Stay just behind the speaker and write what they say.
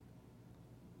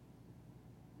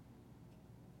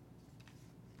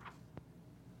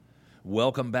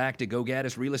Welcome back to Go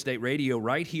Gaddis Real Estate Radio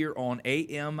right here on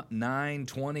AM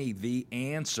 920, The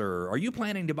Answer. Are you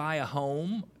planning to buy a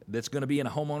home that's going to be in a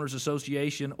homeowners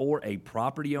association or a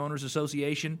property owners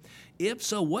association? If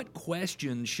so, what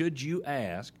questions should you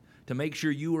ask to make sure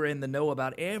you are in the know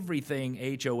about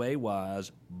everything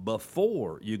HOA-wise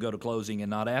before you go to closing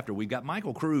and not after? We've got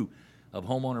Michael Crew of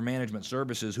Homeowner Management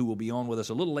Services who will be on with us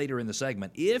a little later in the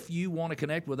segment. If you want to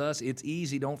connect with us, it's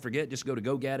easy. Don't forget, just go to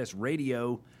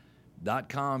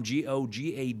GoGaddisRadio.com,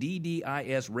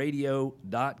 GoGaddis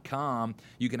radio.com.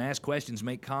 You can ask questions,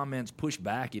 make comments, push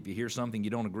back if you hear something you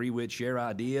don't agree with, share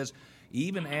ideas,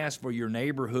 even ask for your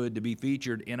neighborhood to be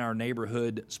featured in our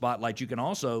neighborhood spotlight. You can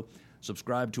also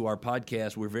subscribe to our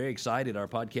podcast. We're very excited. Our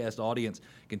podcast audience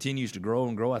continues to grow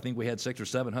and grow. I think we had 600 or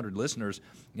 700 listeners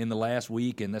in the last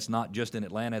week, and that's not just in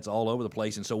Atlanta. It's all over the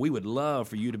place. And so we would love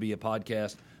for you to be a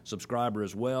podcast subscriber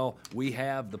as well. We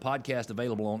have the podcast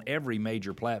available on every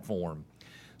major platform.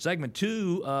 Segment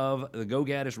 2 of the Go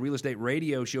Gaddis Real Estate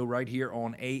Radio Show right here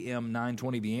on AM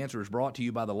 920 The Answer is brought to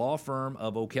you by the law firm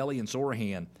of O'Kelly and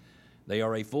Sorahan. They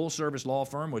are a full-service law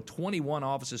firm with 21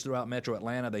 offices throughout Metro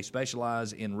Atlanta. They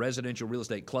specialize in residential real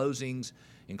estate closings,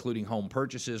 including home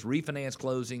purchases, refinance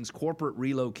closings, corporate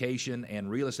relocation, and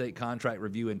real estate contract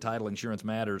review and title insurance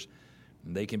matters.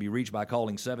 They can be reached by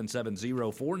calling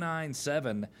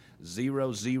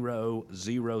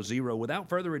 770-497-0000. Without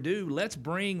further ado, let's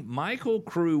bring Michael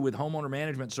Crew with Homeowner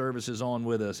Management Services on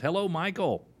with us. Hello,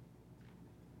 Michael.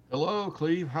 Hello,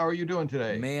 Cleve. How are you doing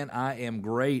today? Man, I am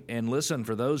great. And listen,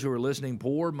 for those who are listening,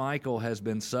 poor Michael has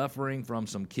been suffering from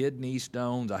some kidney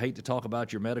stones. I hate to talk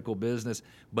about your medical business,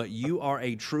 but you are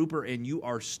a trooper and you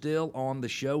are still on the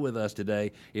show with us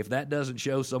today. If that doesn't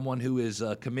show someone who is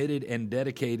committed and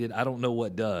dedicated, I don't know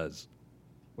what does.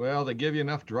 Well, they give you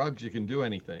enough drugs, you can do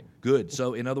anything. Good.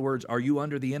 So, in other words, are you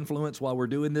under the influence while we're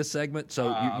doing this segment? So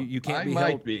you can't be I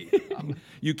held. might be.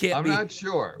 You can't. I'm be, not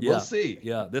sure. Yeah, We'll see.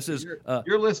 Yeah. This is.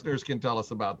 Your listeners can tell us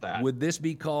about that. Would this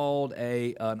be called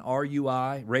an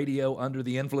RUI, radio under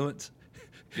the influence?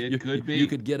 It could be. You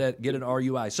could get an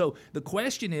RUI. So the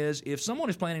question is, if someone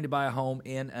is planning to buy a home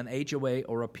in an HOA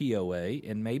or a POA,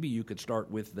 and maybe you could start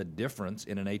with the difference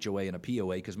in an HOA and a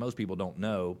POA because most people don't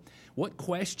know, what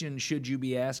questions should you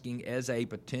be asking as a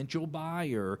potential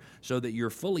buyer so that you're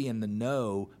fully in the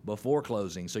know before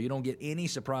closing, so you don't get any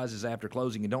surprises after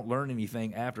closing and don't learn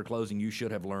anything after closing you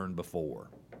should have learned before?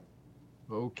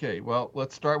 Okay, well,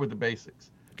 let's start with the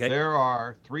basics. Okay. There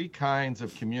are 3 kinds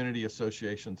of community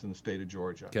associations in the state of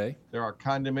Georgia. Okay. There are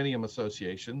condominium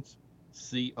associations,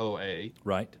 COA.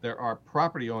 Right. There are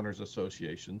property owners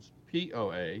associations,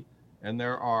 POA, and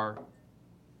there are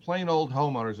plain old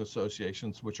homeowners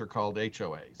associations, which are called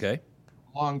HOAs. Okay.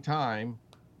 A long time,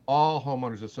 all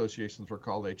homeowners associations were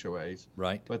called HOAs.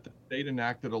 Right. But the state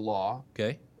enacted a law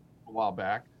Okay. a while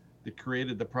back that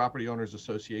created the Property Owners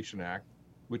Association Act,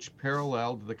 which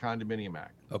paralleled the Condominium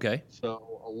Act. Okay.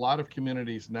 So a lot of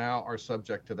communities now are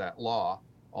subject to that law,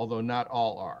 although not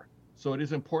all are. So it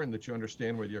is important that you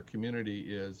understand whether your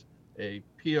community is a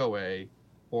POA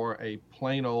or a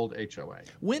plain old HOA.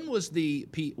 When was the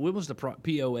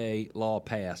POA law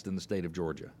passed in the state of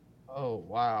Georgia? Oh,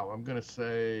 wow. I'm going to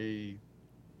say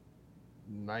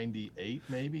 98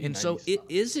 maybe. And so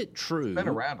is it true? It's been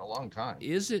around a long time.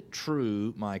 Is it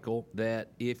true, Michael,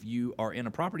 that if you are in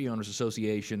a property owners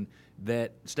association,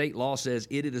 that state law says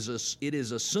it is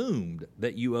assumed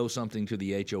that you owe something to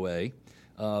the HOA,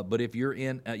 but if you're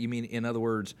in, in other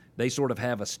words, they sort of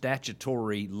have a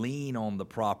statutory lien on the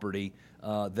property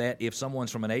that if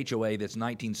someone's from an HOA that's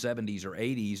 1970s or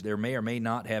 80s, there may or may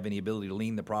not have any ability to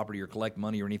lien the property or collect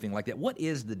money or anything like that. What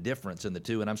is the difference in the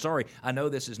two? And I'm sorry, I know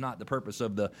this is not the purpose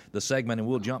of the segment, and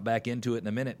we'll jump back into it in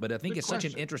a minute, but I think it's such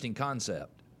an interesting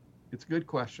concept. It's a good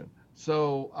question.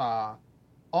 So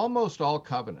almost all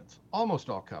covenants,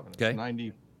 Okay.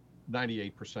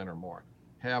 98% or more,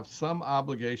 have some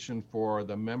obligation for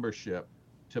the membership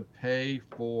to pay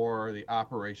for the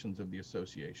operations of the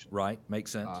association. Right,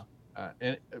 makes sense.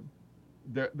 And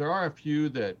there are a few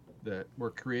that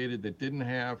were created that didn't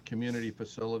have community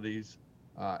facilities,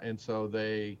 and so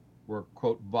they were,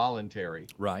 quote, voluntary.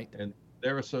 Right. And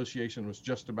their association was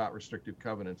just about restricted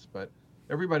covenants, but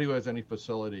everybody who has any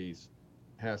facilities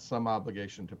has some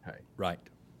obligation to pay. Right.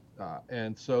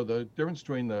 And so the difference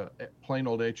between the plain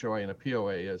old HOA and a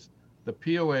POA is the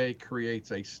POA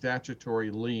creates a statutory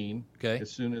lien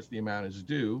as soon as the amount is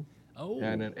due. Oh.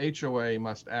 And an HOA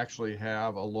must actually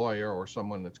have a lawyer or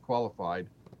someone that's qualified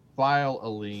file a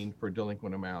lien for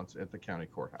delinquent amounts at the county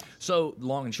courthouse. So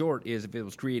long and short is if it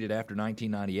was created after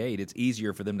 1998, it's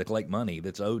easier for them to collect money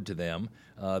that's owed to them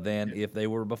than if they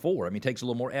were before. I mean, it takes a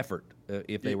little more effort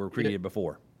if they were created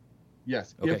before.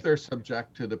 Yes, Okay. if they're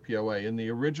subject to the POA. In the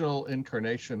original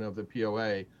incarnation of the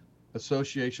POA,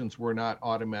 associations were not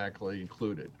automatically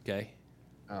included. Okay.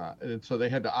 And so they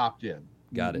had to opt in.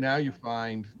 Got it. Now you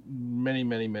find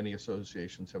many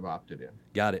associations have opted in.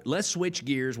 Got it. Let's switch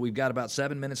gears. We've got about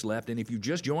 7 minutes left. And if you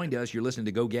just joined us, you're listening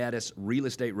to Go Gaddis Real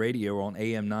Estate Radio on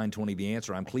AM 920 The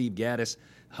Answer. I'm Cleve Gaddis,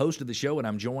 host of the show, and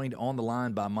I'm joined on the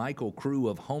line by Michael Crew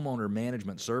of Homeowner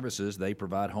Management Services. They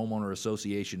provide homeowner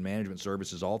association management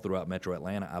services all throughout Metro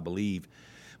Atlanta, I believe.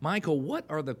 Michael, what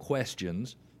are the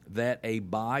questions that a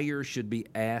buyer should be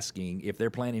asking if they're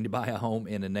planning to buy a home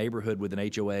in a neighborhood with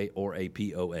an HOA or a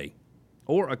POA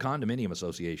or a condominium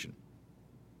association?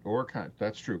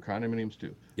 That's true. Condominiums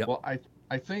too. Yep. Well,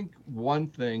 I think one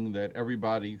thing that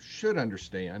everybody should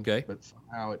understand, Okay. but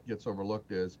somehow it gets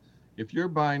overlooked, is if you're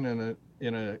buying in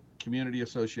a community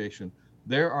association,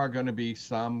 there are going to be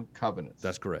some covenants.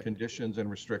 That's correct. Conditions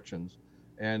and restrictions,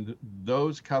 and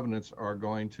those covenants are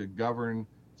going to govern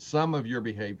some of your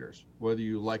behaviors, whether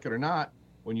you like it or not.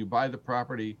 When you buy the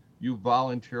property, you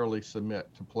voluntarily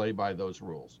submit to play by those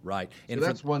rules. Right. So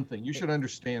that's one thing. You should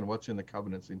understand what's in the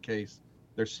covenants in case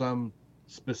there's some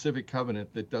specific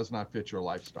covenant that does not fit your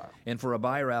lifestyle. And for a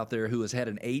buyer out there who has had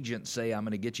an agent say, I'm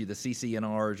going to get you the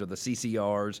CCNRs or the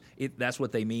CCRs, that's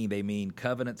what they mean. They mean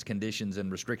covenants, conditions,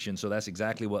 and restrictions. So that's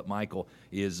exactly what Michael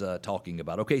is talking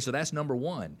about. Okay, so that's number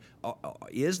one.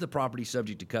 Is the property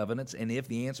subject to covenants? And if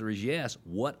the answer is yes,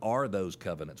 what are those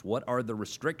covenants? What are the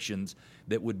restrictions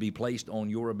that would be placed on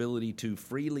your ability to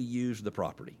freely use the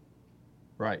property?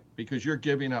 Right, because you're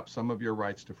giving up some of your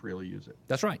rights to freely use it.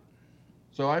 That's right.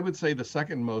 So I would say the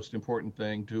second most important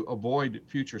thing to avoid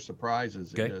future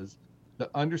surprises is to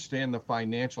understand the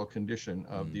financial condition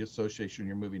of the association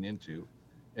you're moving into.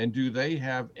 And do they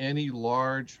have any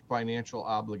large financial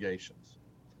obligations?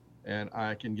 And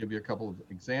I can give you a couple of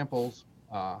examples.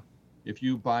 If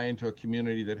you buy into a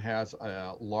community that has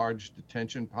a large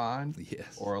detention pond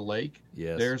or a lake,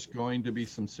 there's going to be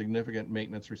some significant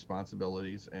maintenance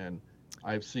responsibilities. And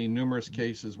I've seen numerous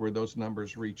cases where those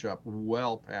numbers reach up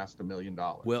well past $1 million.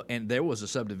 Well, and there was a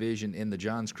subdivision in the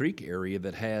Johns Creek area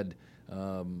that had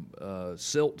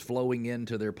silt flowing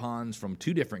into their ponds from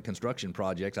two different construction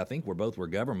projects. I think both were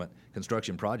government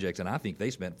construction projects, and I think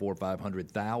they spent $400,000 or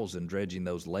 $500,000 dredging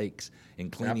those lakes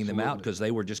and cleaning them out because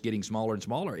they were just getting smaller and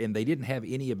smaller, and they didn't have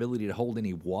any ability to hold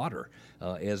any water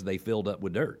as they filled up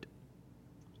with dirt.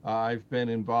 I've been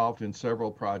involved in several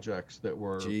projects that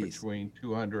were between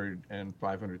 $200,000 and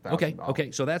 $500,000. Okay,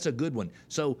 so that's a good one.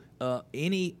 So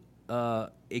any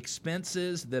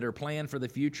expenses that are planned for the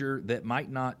future that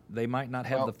they might not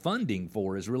have the funding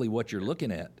for is really what you're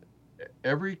looking at.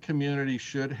 Every community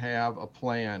should have a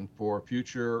plan for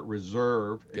future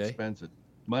reserve expenses,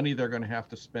 money they're going to have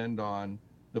to spend on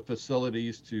the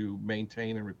facilities to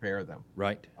maintain and repair them.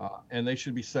 Right. And they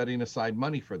should be setting aside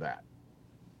money for that.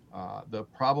 The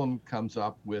problem comes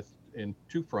up in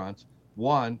two fronts.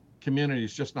 One,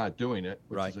 communities just not doing it,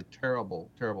 which is a terrible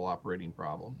operating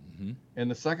problem. Mm-hmm. And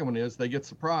the second one is they get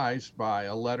surprised by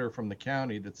a letter from the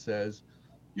county that says,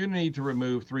 you need to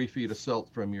remove 3 feet of silt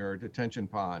from your detention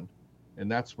pond. And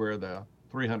that's where the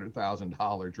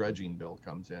 $300,000 dredging bill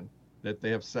comes in that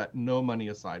they have set no money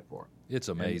aside for. It's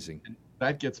amazing. And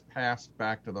that gets passed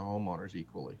back to the homeowners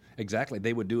equally. Exactly.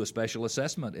 They would do a special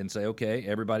assessment and say, okay,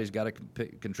 everybody's got to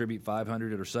contribute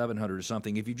 $500 or $700 or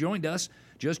something. If you just joined us,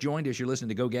 you're listening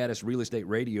to Go Gaddis Real Estate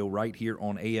Radio right here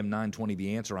on AM 920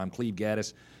 The Answer. I'm Cleve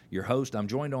Gaddis, your host. I'm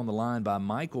joined on the line by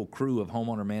Michael Crew of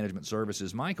Homeowner Management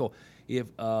Services. Michael,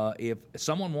 if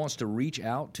someone wants to reach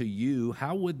out to you,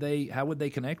 how would they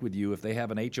connect with you if they have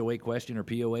an HOA question or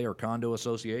POA or condo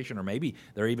association, or maybe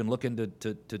they're even looking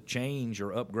to change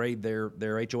or upgrade their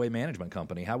HOA management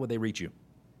company? How would they reach you?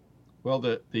 Well,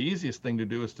 the easiest thing to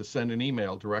do is to send an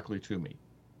email directly to me.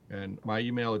 And my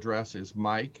email address is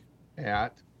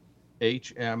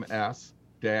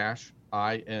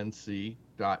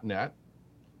mike@hms-inc.net.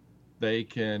 They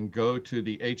can go to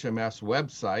the HMS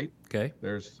website. Okay.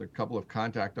 There's a couple of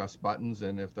contact us buttons,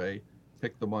 and if they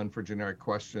pick the one for generic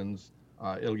questions,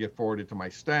 it'll get forwarded to my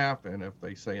staff. And if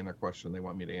they say in their question they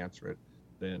want me to answer it,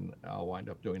 then I'll wind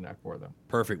up doing that for them.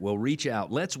 Perfect. Well, reach out.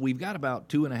 We've got about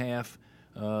 2.5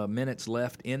 minutes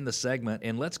left in the segment,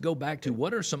 and let's go back to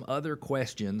what are some other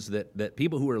questions that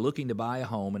people who are looking to buy a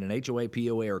home in an HOA,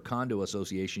 POA, or condo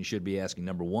association should be asking.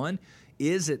 Number one,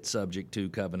 is it subject to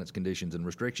covenants, conditions, and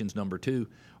restrictions? Number two,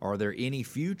 are there any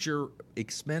future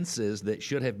expenses that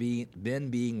should have been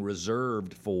being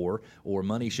reserved for, or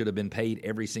money should have been paid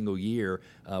every single year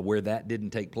where that didn't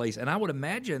take place? And I would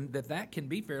imagine that can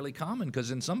be fairly common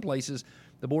because in some places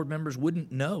the board members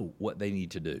wouldn't know what they need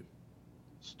to do.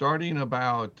 Starting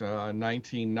about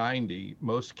 1990,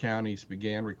 most counties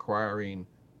began requiring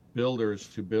builders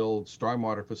to build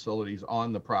stormwater facilities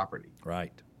on the property.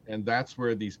 Right. And that's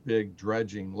where these big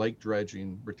dredging, lake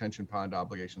dredging, retention pond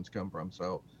obligations come from.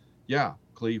 So, yeah,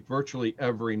 Cleve, virtually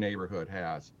every neighborhood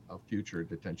has a future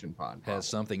detention pond problem. Has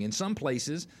something. In some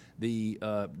places, the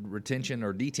retention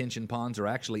or detention ponds are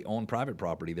actually on private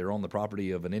property. They're on the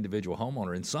property of an individual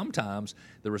homeowner, and sometimes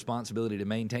the responsibility to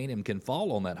maintain them can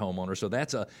fall on that homeowner. So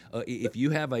that's if you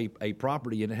have a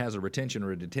property and it has a retention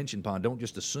or a detention pond, don't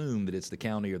just assume that it's the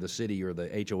county or the city or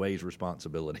the HOA's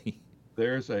responsibility.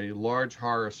 There's a large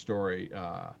horror story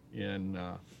in,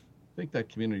 I think that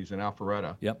community is in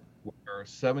Alpharetta. Yep. Where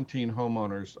 17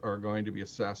 homeowners are going to be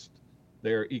assessed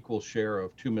their equal share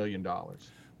of $2 million. Whoa.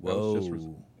 That was just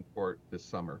in court this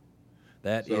summer.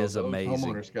 That is amazing.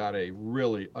 Homeowners got a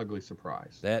really ugly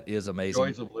surprise. That is amazing.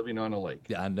 Joys of living on a lake.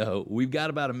 Yeah, I know. We've got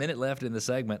about a minute left in the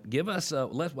segment. Give us,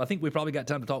 I think we probably got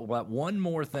time to talk about one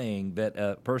more thing that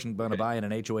a person going to buy in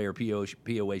an HOA or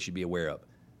POA should be aware of.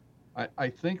 I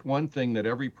think one thing that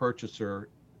every purchaser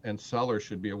and seller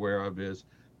should be aware of is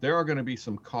there are going to be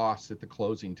some costs at the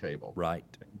closing table. Right.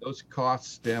 Those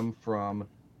costs stem from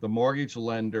the mortgage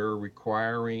lender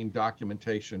requiring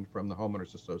documentation from the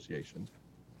homeowners association.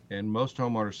 And most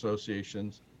homeowner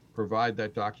associations provide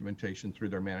that documentation through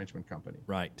their management company.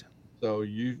 Right. So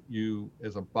you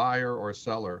as a buyer or a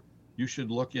seller, you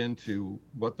should look into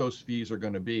what those fees are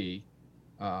going to be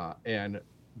and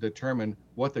determine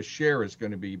what the share is going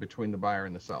to be between the buyer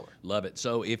and the seller. Love it.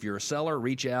 So if you're a seller,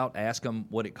 reach out, ask them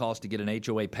what it costs to get an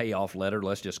HOA payoff letter.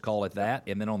 Let's just call it that.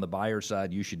 And then on the buyer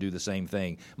side, you should do the same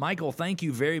thing. Michael, thank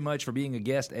you very much for being a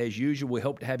guest as usual. We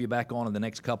hope to have you back on in the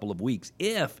next couple of weeks.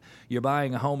 If you're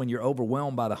buying a home and you're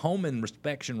overwhelmed by the home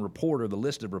inspection report or the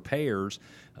list of repairs,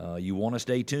 you want to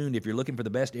stay tuned. If you're looking for the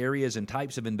best areas and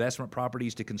types of investment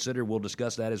properties to consider, we'll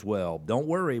discuss that as well. Don't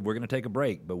worry, we're going to take a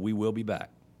break, but we will be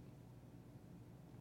back.